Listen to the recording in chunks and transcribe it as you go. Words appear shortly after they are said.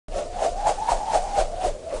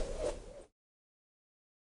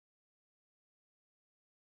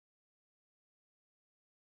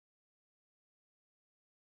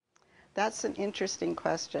That's an interesting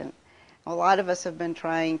question. A lot of us have been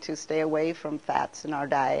trying to stay away from fats in our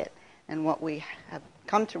diet, and what we have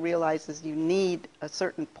come to realize is you need a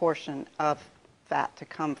certain portion of fat to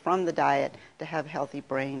come from the diet to have healthy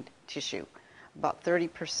brain tissue. About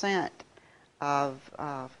 30% of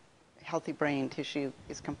healthy brain tissue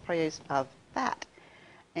is comprised of fat,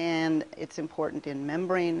 and it's important in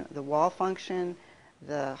membrane, the wall function,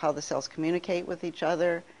 how the cells communicate with each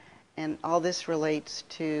other, and all this relates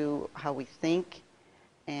to how we think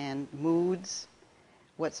and moods.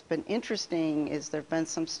 What's been interesting is there have been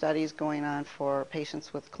some studies going on for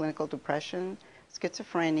patients with clinical depression,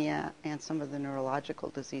 schizophrenia, and some of the neurological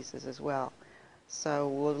diseases as well. So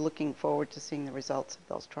we're looking forward to seeing the results of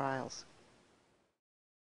those trials.